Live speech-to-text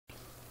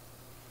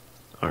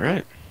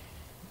Alright.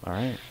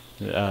 Alright.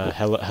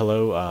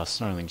 Hello,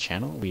 Snarling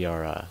Channel. We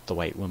are the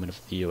White Women of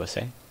the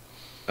USA.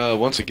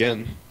 Once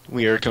again,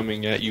 we are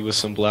coming at you with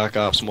some Black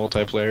Ops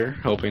multiplayer,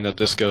 hoping that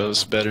this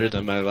goes better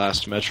than my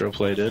last Metro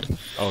play did.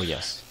 Oh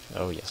yes.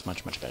 Oh yes,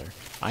 much better.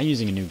 I'm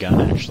using a new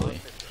gun actually.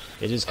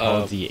 It is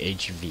called the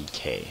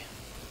HVK.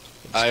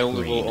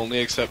 Will only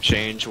accept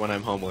change when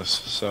I'm homeless,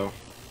 so...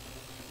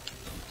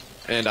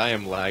 And I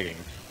am lagging.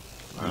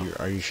 Wow.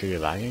 Are you sure you're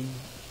lagging?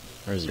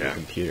 Or is it your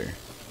computer?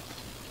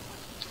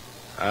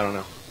 I don't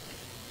know.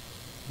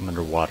 I'm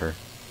underwater.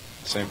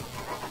 Same.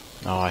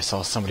 Oh, I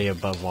saw somebody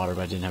above water,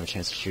 but I didn't have a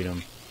chance to shoot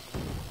him.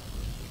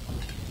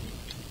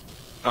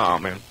 Oh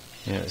man.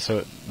 Yeah,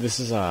 so this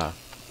is not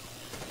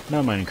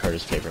mine and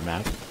Carter's favorite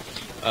map.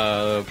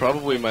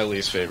 Probably my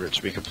least favorite,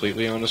 to be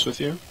completely honest with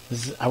you.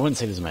 I wouldn't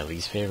say this is my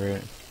least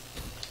favorite.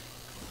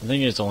 I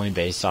think it's only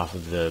based off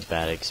of the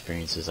bad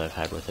experiences I've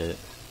had with it.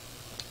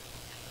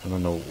 I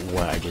don't know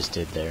what I just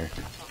did there.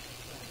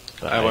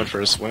 But I went for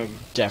a swim.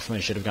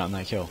 Definitely should have gotten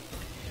that kill.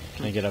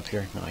 Can I get up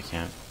here? No, I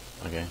can't.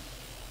 Okay.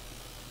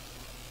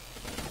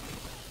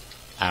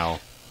 Ow.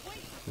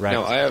 Right.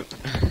 No, I have...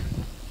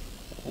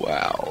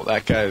 Wow,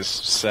 that guy's a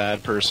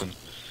sad person.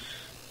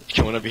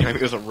 Coming up behind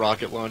me with a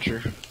rocket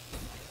launcher.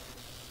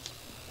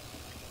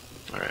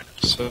 Alright,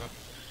 so...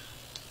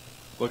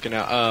 Looking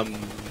out,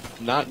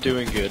 not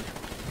doing good.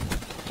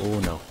 Oh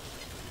no.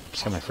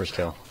 Just got my first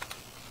kill.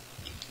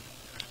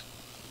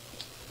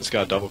 It's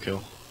got a double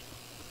kill.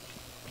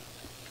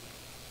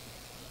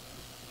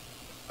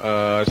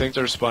 I think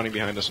they're spawning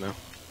behind us now.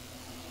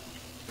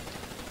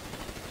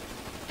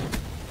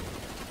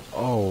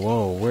 Oh,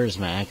 whoa, where's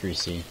my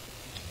accuracy?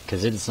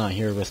 Because it's not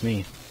here with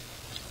me.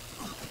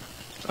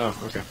 Oh,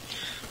 okay.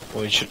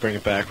 Well, you should bring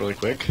it back really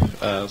quick.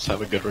 Let's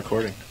have a good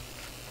recording.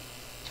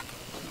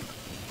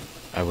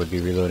 I would be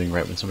reloading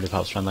right when somebody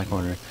pops around that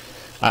corner.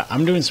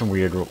 I'm doing some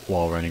weird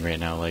wall running right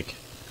now, like...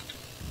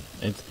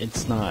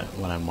 It's not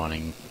what I'm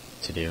wanting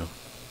to do.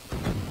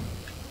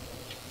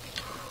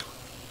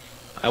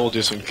 I will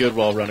do some good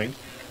wall running.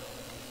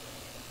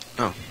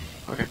 Oh,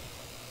 okay.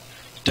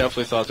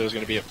 Definitely thought there was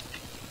gonna be a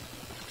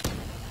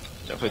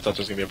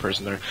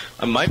person there.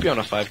 I might be on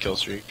a 5-kill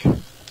streak.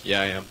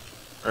 Yeah, I am.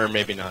 Or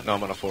maybe not. No,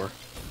 I'm on a 4. I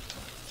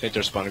think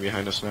they're spawning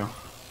behind us now.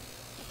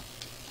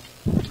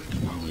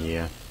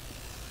 Yeah.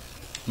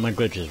 My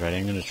glitch is ready.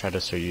 I'm gonna try to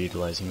start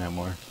utilizing that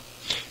more.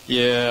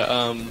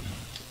 Yeah,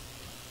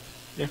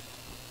 yeah.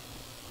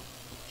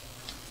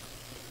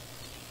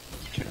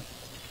 Okay.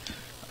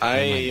 Where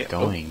am I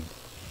going?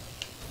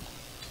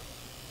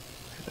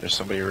 There's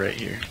somebody right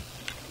here.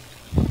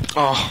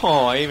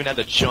 Oh, I even had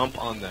to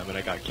jump on them and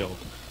I got killed.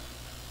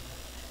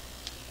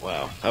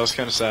 Wow, that was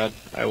kind of sad.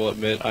 I will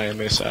admit, I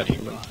am a sad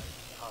human.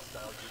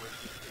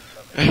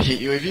 I hate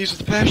UAVs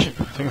with passion.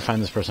 If I can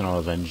find this person, I'll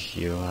avenge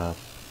you,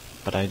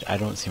 but I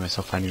don't see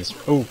myself finding this.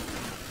 Oh!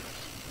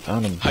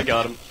 Found him. I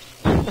got him.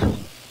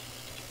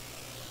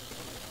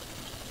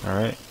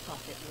 Alright.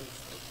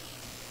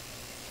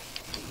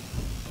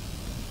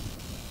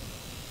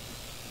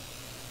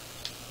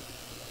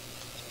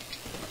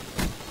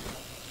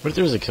 What if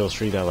there was a kill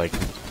streak that, like,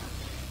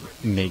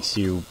 makes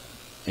you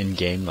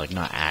in-game, like,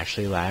 not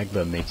actually lag,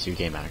 but makes you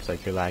game act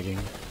like you're lagging?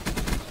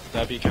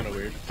 That'd be kind of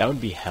weird. That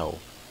would be hell.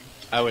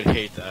 I would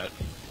hate that.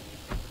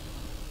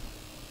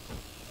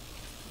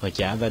 Like,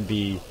 yeah, that'd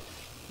be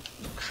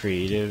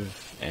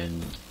creative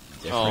and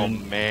different. Oh,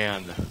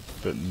 man.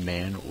 But,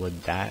 man,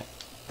 would that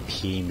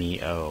pee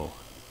me oh.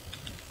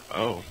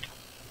 Oh.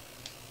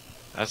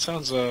 That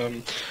sounds,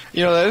 you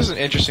know, that is an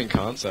interesting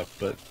concept,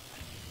 but...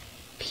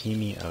 Pee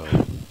me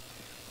oh.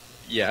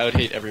 Yeah, I would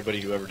hate everybody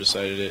who ever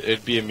decided it.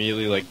 It'd be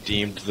immediately, like,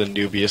 deemed the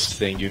noobiest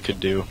thing you could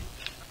do.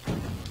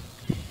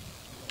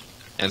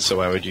 And so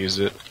I would use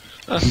it.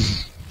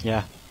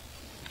 Yeah.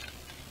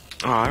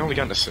 Oh, I only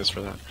got an assist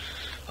for that.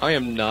 I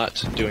am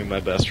not doing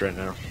my best right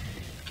now.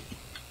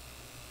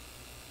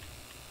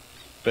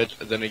 But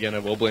then again, I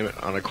will blame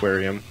it on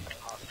Aquarium.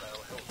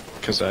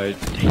 Because I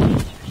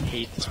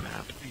hate this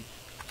map.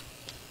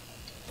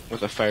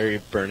 With a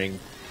fiery,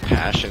 burning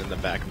passion in the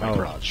back of my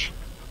crotch.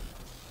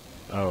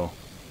 Oh.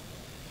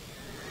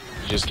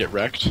 You just get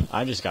wrecked?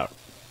 I just got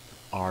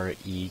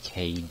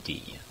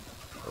R-E-K-D.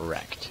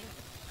 Wrecked.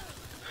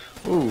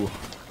 Ooh.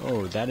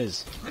 Oh, that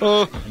is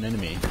an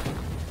enemy.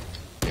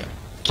 Yeah.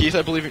 Keith,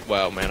 I believe...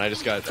 Wow, man, I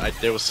just got...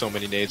 there was so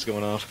many nades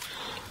going off.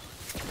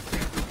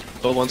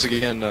 But once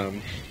again,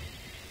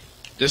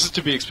 this is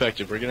to be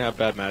expected. We're gonna have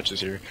bad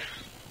matches here.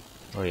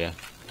 Oh, yeah.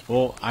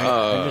 Well,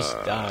 I just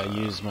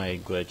used my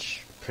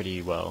glitch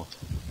pretty well.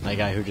 My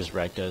guy who just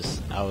wrecked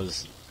us, I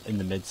was in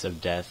the midst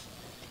of death.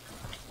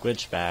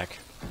 Glitched back.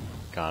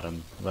 Got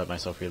him. Let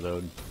myself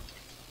reload.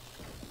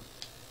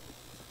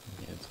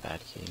 Yeah, it's bad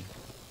key.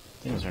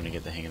 I think I'm starting to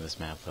get the hang of this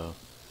map, though.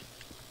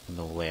 And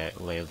the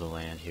lay of the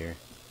land here.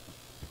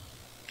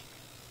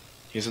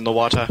 He's in the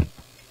water.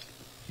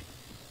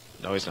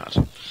 No, he's not.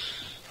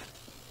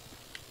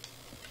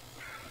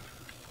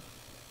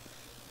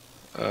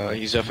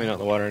 He's definitely not in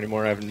the water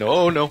anymore. I have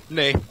no,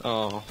 nay.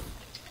 Oh.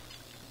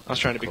 I was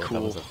trying to be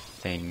cool. That was a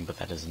thing, but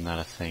that is not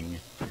a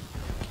thing.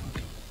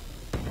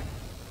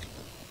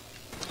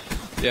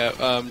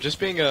 Yeah, just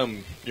being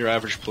your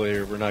average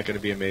player, we're not going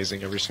to be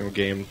amazing every single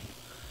game.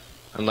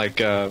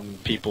 Unlike other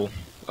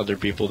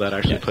people that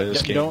actually play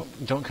this game.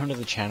 Don't come to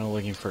the channel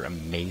looking for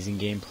amazing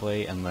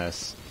gameplay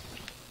unless,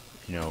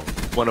 you know...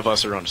 One of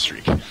us are on a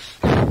streak.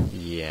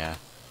 Yeah.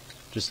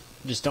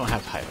 Just don't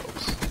have high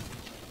hopes.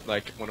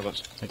 Like, one of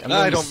us... Like,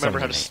 I don't remember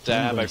how to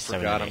stab, I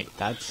forgot him.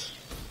 That's...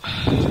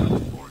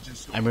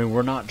 I mean,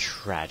 we're not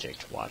tragic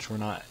to watch. We're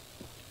not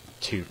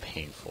too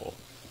painful.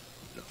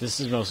 This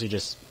is mostly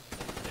just,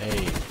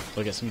 hey,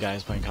 look at some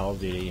guys playing Call of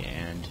Duty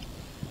and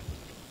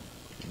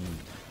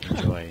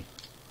enjoy.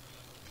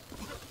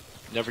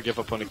 Never give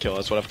up on a kill,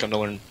 that's what I've come to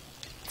learn.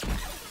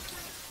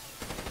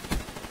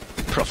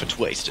 Profits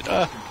wasted.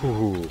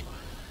 Ooh,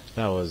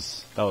 that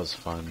was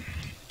fun.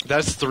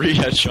 That's 3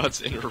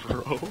 headshots in a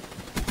row.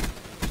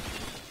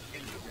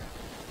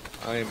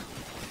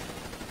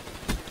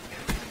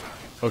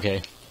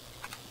 Okay.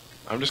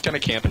 I'm just kind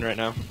of camping right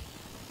now.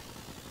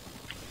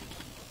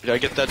 Did I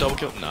get that double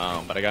kill?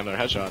 No, but I got another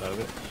headshot out of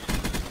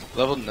it.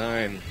 Level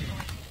 9.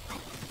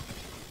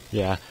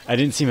 Yeah, I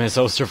didn't see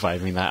myself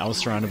surviving that. I was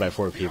surrounded by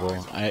 4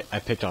 people. I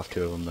picked off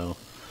 2 of them, though.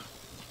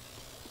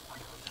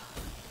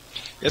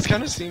 It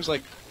kind of seems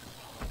like...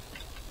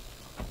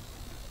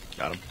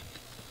 Got him.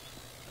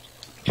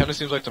 Kind of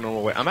seems like the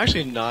normal way. I'm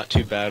actually not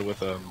too bad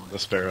with the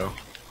Sparrow.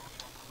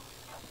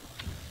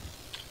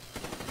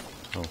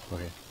 Oh,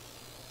 okay.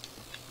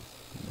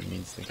 That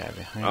means the guy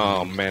behind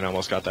Oh me. man, I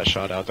almost got that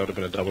shot out. That would have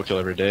been a double kill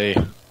every day.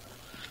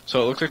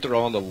 So it looks like they're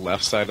all on the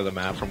left side of the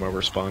map from where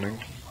we're spawning.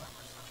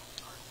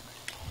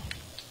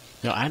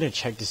 No, I had to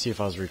check to see if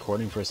I was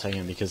recording for a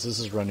second because this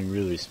is running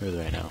really smooth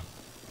right now.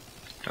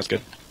 That's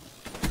good.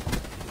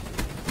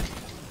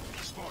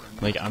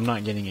 Like, I'm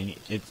not getting any...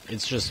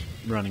 It's just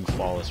running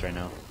flawless right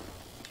now.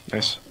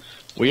 Nice.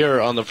 We are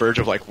on the verge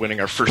of, like, winning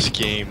our first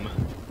game.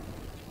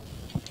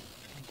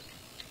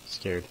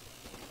 Scared.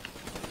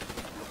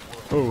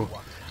 Oh.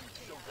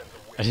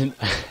 I didn't...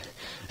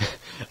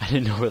 I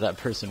didn't know where that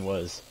person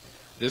was.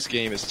 This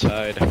game is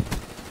tied.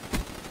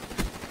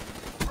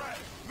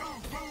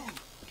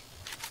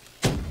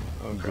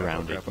 Oh,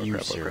 Grounded. Oh, crap, You,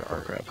 oh, sir, crap,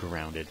 oh, crap. are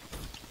grounded.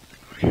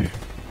 Okay.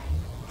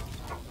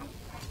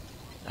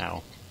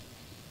 Ow.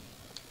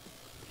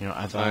 You know,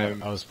 I thought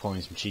I was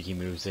pulling some cheeky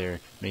moves there,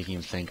 making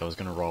him think I was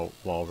gonna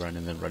wall run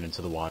and then run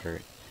into the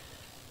water.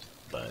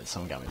 But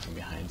someone got me from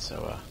behind,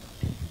 so,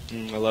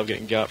 I love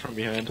getting got from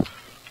behind.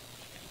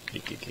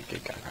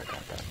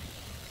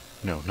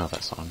 No, not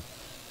that song.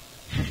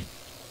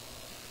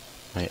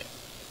 My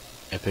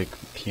epic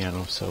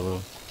piano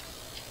solo.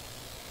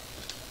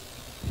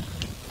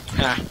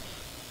 Ha!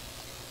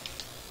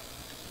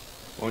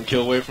 1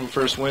 kill away from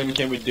first win,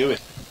 can we do it?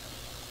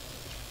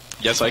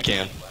 Yes, I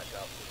can.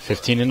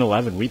 15 and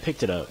 11, we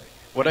picked it up.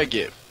 What'd I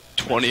get?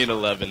 20 and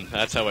 11.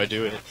 That's how I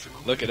do it.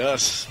 Look at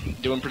us.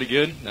 Doing pretty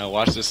good. Now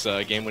watch this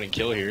game-winning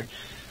kill here.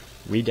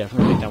 We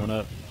definitely picked that one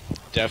up.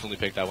 Definitely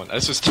picked that one.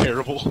 This is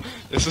terrible.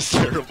 This is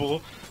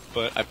terrible.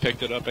 But I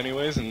picked it up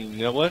anyways, and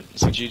you know what?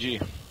 It's a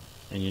GG.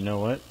 And you know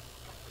what?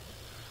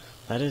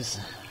 That is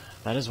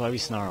why we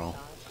snarl.